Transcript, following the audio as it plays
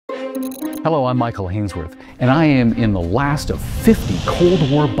Hello, I'm Michael Hainsworth, and I am in the last of 50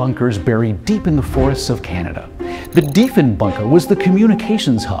 Cold War bunkers buried deep in the forests of Canada. The Diefenbunker was the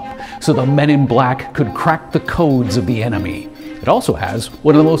communications hub, so the men in black could crack the codes of the enemy. It also has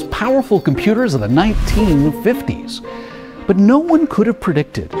one of the most powerful computers of the 1950s. But no one could have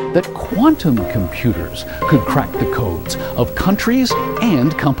predicted that quantum computers could crack the codes of countries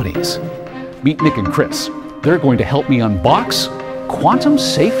and companies. Meet Nick and Chris. They're going to help me unbox quantum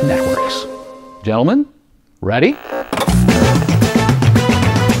safe networks. Gentlemen, ready?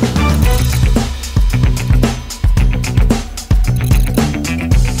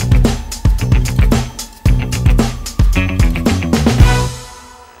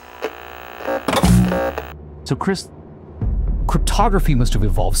 So Chris, cryptography must have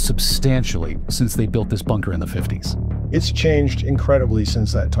evolved substantially since they built this bunker in the 50s. It's changed incredibly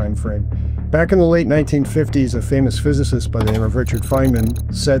since that time frame. Back in the late 1950s, a famous physicist by the name of Richard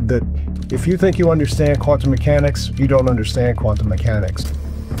Feynman said that if you think you understand quantum mechanics, you don't understand quantum mechanics.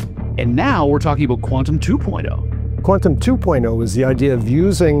 And now we're talking about quantum 2.0. Quantum 2.0 is the idea of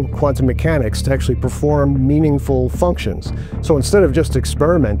using quantum mechanics to actually perform meaningful functions. So instead of just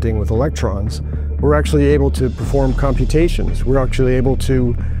experimenting with electrons, we're actually able to perform computations. We're actually able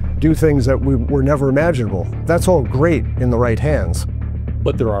to do things that were never imaginable. That's all great in the right hands.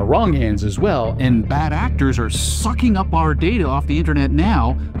 But there are wrong hands as well, and bad actors are sucking up our data off the internet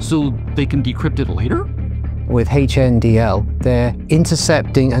now so they can decrypt it later? With HNDL, they're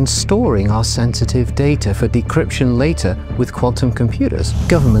intercepting and storing our sensitive data for decryption later with quantum computers.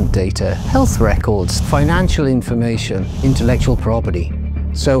 Government data, health records, financial information, intellectual property.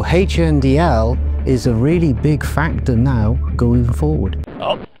 So HNDL is a really big factor now going forward.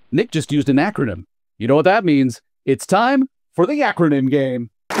 Oh, Nick just used an acronym. You know what that means? It's time for the acronym game.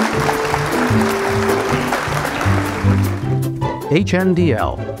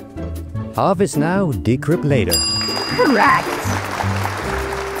 HNDL. Harvest now, decrypt later. Correct.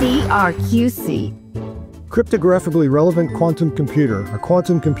 DRQC. Cryptographically relevant quantum computer, a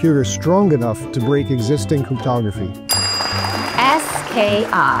quantum computer strong enough to break existing cryptography.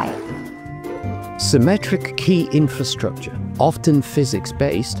 SKI. Symmetric key infrastructure, often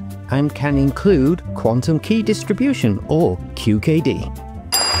physics-based, and can include quantum key distribution, or QKD.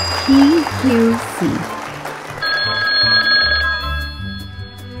 PQC.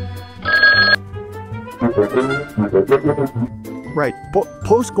 Right,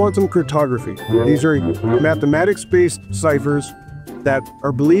 post-quantum cryptography. These are mathematics-based ciphers that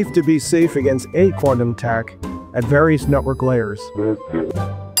are believed to be safe against a quantum attack at various network layers.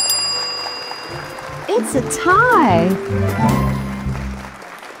 It's a tie.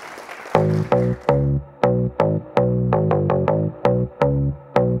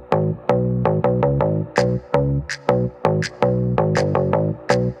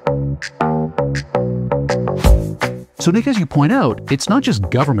 So Nick, as you point out, it's not just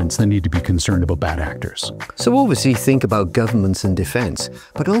governments that need to be concerned about bad actors. So obviously think about governments and defense,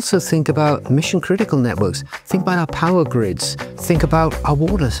 but also think about mission-critical networks. Think about our power grids. Think about our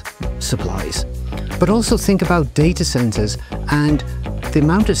water supplies. But also think about data centers and the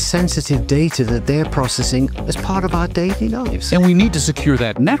amount of sensitive data that they're processing as part of our daily lives. And we need to secure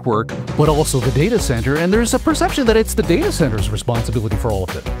that network, but also the data center, and there's a perception that it's the data center's responsibility for all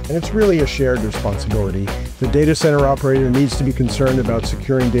of it. And it's really a shared responsibility. The data center operator needs to be concerned about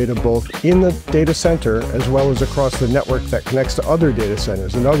securing data both in the data center as well as across the network that connects to other data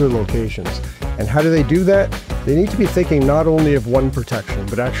centers and other locations. And how do they do that? They need to be thinking not only of one protection,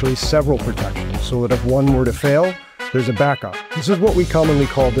 but actually several protections, so that if one were to fail, there's a backup. This is what we commonly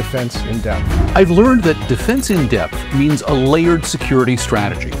call defense in depth. I've learned that defense in depth means a layered security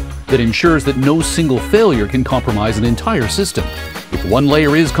strategy that ensures that no single failure can compromise an entire system. If one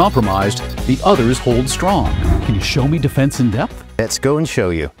layer is compromised, the others hold strong. Can you show me defense in depth? Let's go and show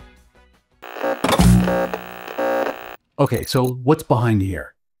you. Okay, so what's behind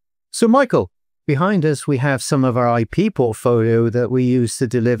here? So Michael, behind us we have some of our IP portfolio that we use to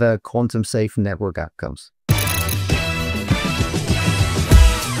deliver quantum safe network outcomes.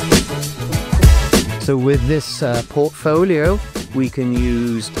 So with this portfolio, we can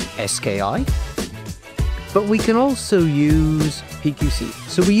use SKI, but we can also use PQC.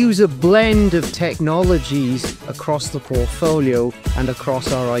 So we use a blend of technologies across the portfolio and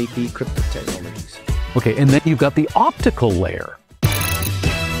across our IP crypto technologies. Okay, and then you've got the optical layer.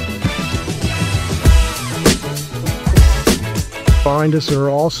 Behind us are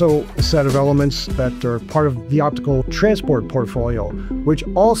also a set of elements that are part of the optical transport portfolio, which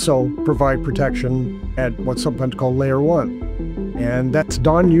also provide protection at what's sometimes called layer 1. And that's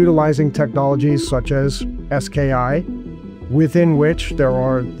done utilizing technologies such as SKI, within which there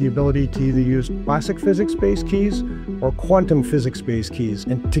are the ability to either use classic physics-based keys or quantum physics-based keys.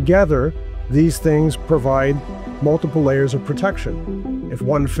 And together, these things provide multiple layers of protection. If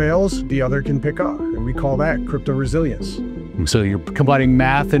one fails, the other can pick up, and we call that crypto resilience. So you're combining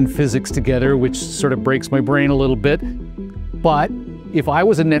math and physics together, which sort of breaks my brain a little bit. But if I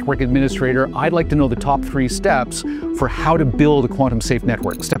was a network administrator, I'd like to know the top 3 steps for how to build a quantum safe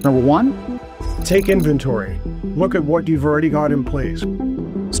network. Step number 1? Take inventory. Look at what you've already got in place.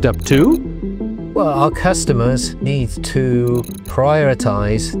 Step 2? Well, our customers need to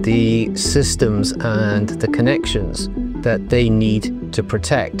prioritize the systems and the connections that they need to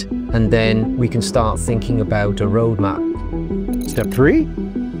protect. And then we can start thinking about a roadmap. Step 3?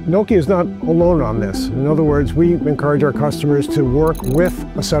 Nokia is not alone on this. In other words, we encourage our customers to work with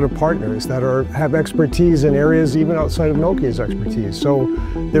a set of partners that have expertise in areas even outside of Nokia's expertise. So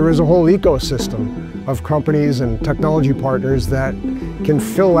there is a whole ecosystem of companies and technology partners that can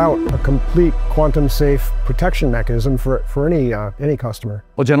fill out a complete quantum safe protection mechanism for any customer.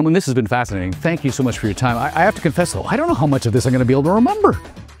 Well, gentlemen, this has been fascinating. Thank you so much for your time. I have to confess, though, I don't know how much of this I'm going to be able to remember.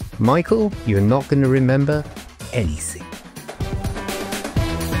 Michael, you're not going to remember anything.